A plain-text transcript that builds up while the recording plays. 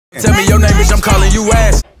Tell me your name, bitch, I'm calling you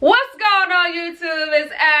ass. What's going on, YouTube?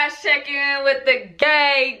 It's Ash checking in with the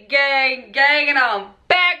gang, and I'm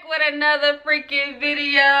back with another freaking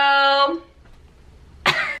video.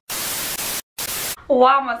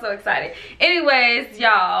 Why am I so excited? Anyways,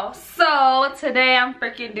 y'all, so today I'm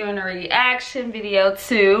freaking doing a reaction video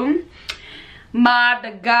to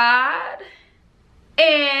the God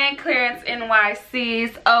and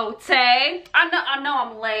CLARENCENYC's OTAY. I know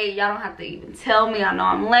I'm late. Y'all don't have to even tell me. I know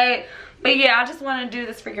I'm late. But yeah, I just want to do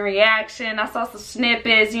this freaking reaction. I saw some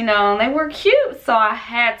snippets, you know, and they were cute. So I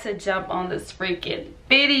had to jump on this freaking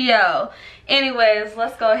video. Anyways,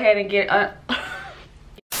 let's go ahead and get let's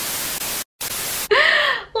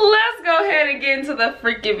go ahead and get into the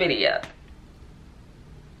freaking video.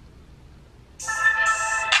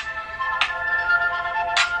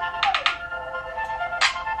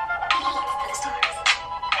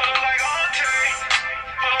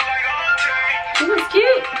 It was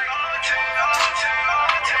cute.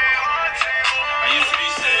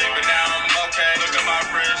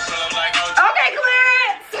 Okay,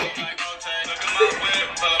 Clarence.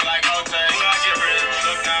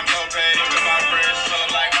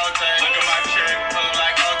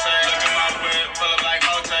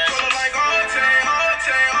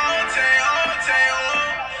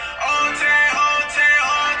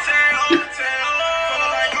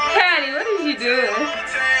 Patty, what did you do?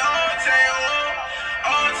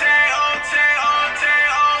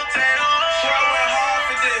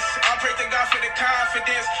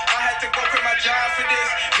 Confidence. I had to go quit my job for this.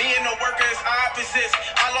 Me and the worker is opposites.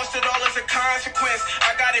 I lost it all as a consequence.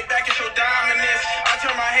 I got it back, it's your dominance. I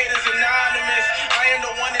turn my haters anonymous. I am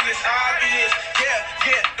the one and it's obvious.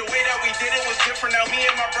 Yeah, the way that we did it was different. Now me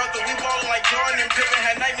and my brother, we ballin' like Jordan and Pippen.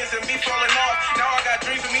 Had nightmares of me falling off. Now I got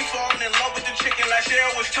dreams of me falling in love with the chicken. Last year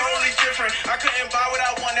it was totally different. I couldn't buy what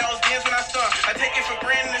I want. That was beans when I start. I take it for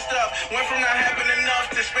granted and stuff. Went from not having enough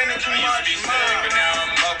to spending too much. But now I'm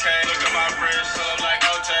okay. Look at my wrist, pull up like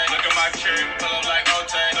OTAY. Look at my chick, pull up like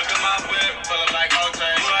OTAY. Look at my whip, pull up like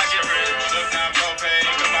OTAY. Will I get rich? Look, now I'm propane.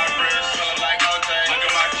 Look at my wrist, pull up like OTAY. Look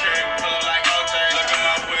at my chick, pull up like OTAY. Look at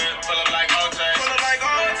my whip, pull up like OTAY. Pull up like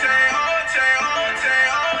OTAY, OTAY, OTAY,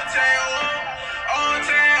 OTAY,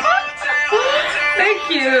 OTAY, OTAY, OTAY. Thank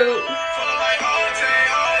you.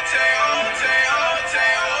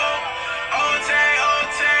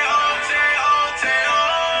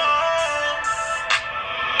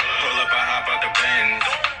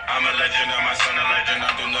 I'm a legend, I'm my son a legend.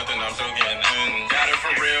 I do nothing, I'm still getting in. Got it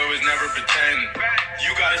for real, it's never pretend.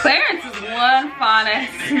 You gotta Clarence is one fine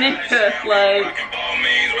ass nigga, like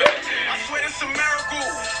I swear it's a miracle.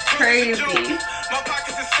 crazy. My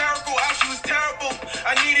pockets hysterical, she was terrible.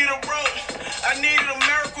 I needed a rope, I needed a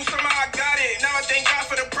miracle. Somehow I got it. Now I thank God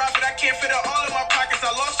for the profit. I can't fit it all in my pockets.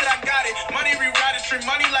 I lost it, I got it. Money rewrite a tree,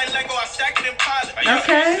 money like Lego. I stack it in pilot.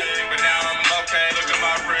 Okay. But now I'm okay. Look at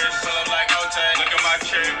my wrist, pull up like OTAY. Look at my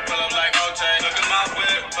chick, pull up like OTAY. Look at my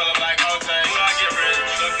whip, pull up like OTAY. Will I get rich?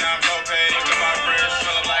 Look, now I'm propane. Look at my wrist,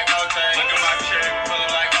 pull up like OTAY. Look at my chick, pull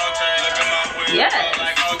up like OTAY. Look at my whip, pull up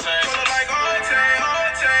like OTAY. Pull up like OTAY,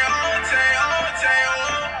 OTAY, OTAY, OTAY,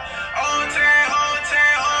 OTAY,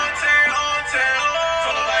 OTAY, OTAY, OTAY.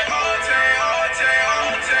 Pull up like OTAY, OTAY,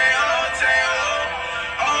 OTAY, OTAY,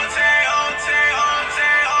 OTAY, OTAY,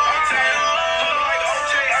 OTAY, OTAY. Pull up like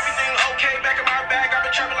OTAY, everything okay. Back in my bag, I've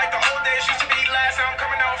been trapping like the old days. Used to be last, now I'm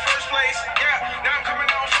coming out first place. Yeah, now I'm coming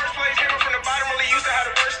out first place. Came from the bottom, really used to have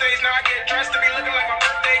the worst days. Now I get dressed to be looking like my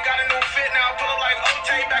birthday. Got a new fit, now I pull up like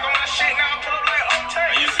OTAY. Back on my shit, now I pull up like OTAY.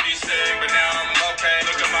 I used to be sick, but now I'm okay.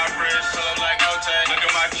 Look at my wrist, pull up like OTAY. Look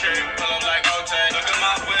at my chick, pull up like OTAY. Look at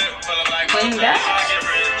my whip, pull up like When OTAY. that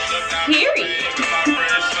Period. Look at my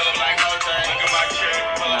wrist, pull up like OTAY. Look at my chick,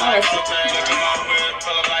 pull up like OTAY. Look at my whip,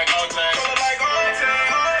 pull up like OTAY. Pull up like OTAY,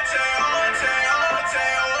 OTAY, OTAY,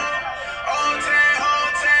 OTAY, OTAY,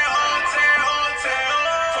 OTAY, OTAY, OTAY.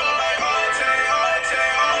 Pull up like OTAY,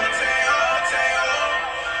 OTAY, OTAY, OTAY,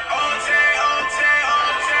 OTAY, OTAY,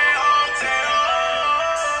 OTAY,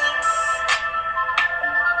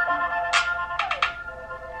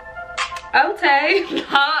 OTAY.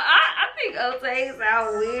 I think OTAY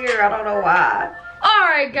sound weird. I don't know why.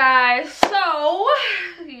 Alright guys, so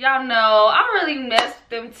y'all know I really missed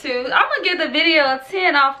them too. I'm gonna give the video a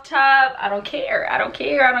 10 off top. I don't care.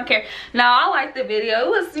 No, I like the video. It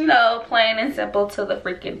was, you know, plain and simple to the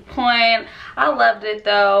freaking point. I loved it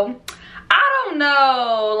though. I don't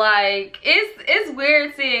know, like it's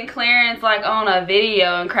weird seeing Clarence like on a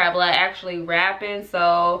video and crap, like actually rapping.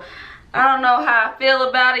 So I don't know how I feel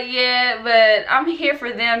about it yet, but I'm here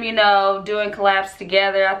for them, you know, doing collabs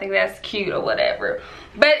together. I think that's cute or whatever.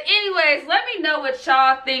 But anyways, let me know what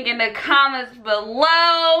y'all think in the comments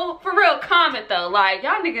below. For real, comment though. Like,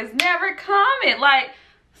 y'all niggas never comment. Like,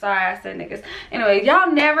 sorry I said niggas. Anyway,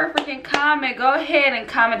 y'all never freaking comment. Go ahead and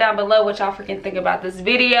comment down below what y'all freaking think about this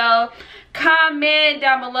video. Comment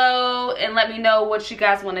down below and let me know what you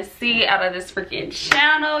guys want to see out of this freaking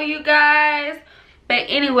channel, you guys. But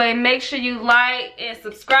anyway, make sure you like and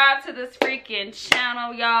subscribe to this freaking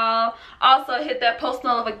channel, y'all. Also, hit that post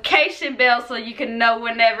notification bell so you can know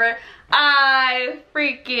whenever I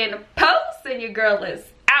freaking post. And your girl is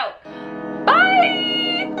out. Bye!